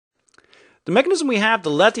The mechanism we have to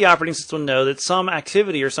let the operating system know that some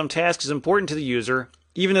activity or some task is important to the user,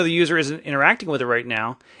 even though the user isn't interacting with it right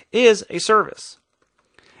now, is a service.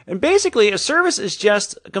 And basically, a service is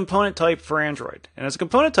just a component type for Android. And as a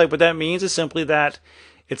component type, what that means is simply that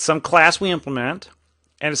it's some class we implement,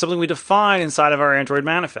 and it's something we define inside of our Android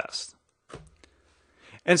manifest.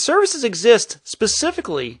 And services exist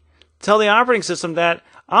specifically to tell the operating system that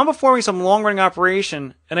I'm performing some long-running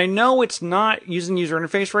operation, and I know it's not using the user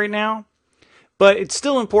interface right now, but it's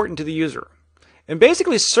still important to the user. And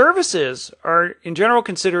basically, services are, in general,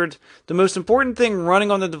 considered the most important thing running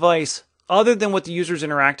on the device other than what the user is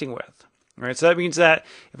interacting with. Right? So that means that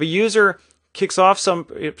if a user kicks off some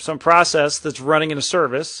process that's running in a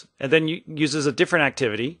service, and then uses a different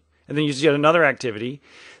activity, and then uses yet another activity,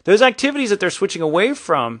 those activities that they're switching away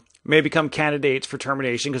from may become candidates for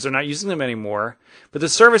termination because they're not using them anymore. But the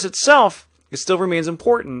service itself, it still remains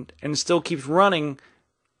important and still keeps running.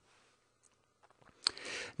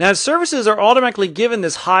 Now, services are automatically given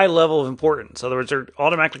this high level of importance. In other words, they're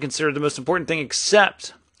automatically considered the most important thing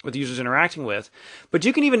except what the user's interacting with. But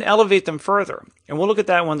you can even elevate them further. And we'll look at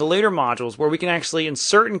that in one of the later modules where we can actually, in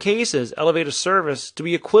certain cases, elevate a service to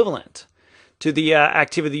be equivalent to the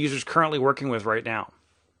activity the user's currently working with right now.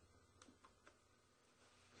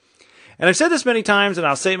 And I've said this many times, and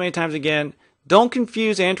I'll say it many times again, don't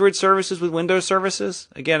confuse Android services with Windows services.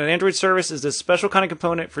 Again, an Android service is this special kind of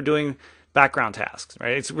component for doing background tasks,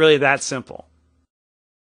 right? It's really that simple.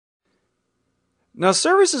 Now,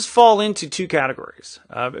 services fall into two categories.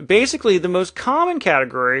 Basically, the most common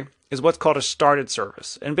category is what's called a started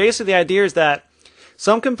service. And basically, the idea is that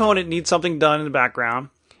some component needs something done in the background.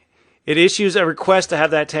 It issues a request to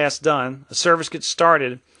have that task done. A service gets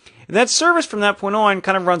started. And that service from that point on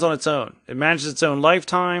kind of runs on its own. It manages its own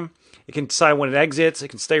lifetime. It can decide when it exits. It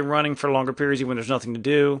can stay running for longer periods even when there's nothing to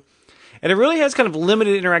do. And it really has kind of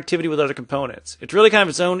limited interactivity with other components. It's really kind of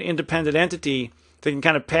its own independent entity that can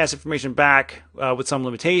kind of pass information back with some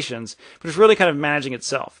limitations, but it's really kind of managing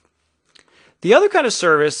itself. The other kind of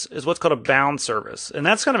service is what's called a bound service, and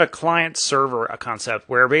that's kind of a client-server concept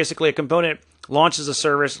where basically a component launches a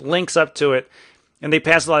service, links up to it, and they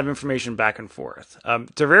pass a lot of information back and forth.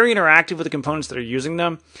 They're very interactive with the components that are using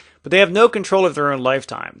them, but they have no control of their own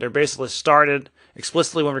lifetime. They're basically started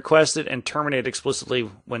explicitly when requested and terminated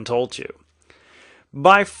explicitly when told to.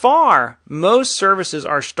 By far, most services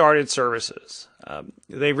are started services.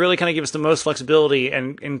 They really kind of give us the most flexibility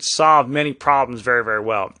and solve many problems very, very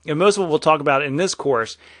well. And most of what we'll talk about in this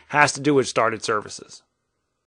course has to do with started services.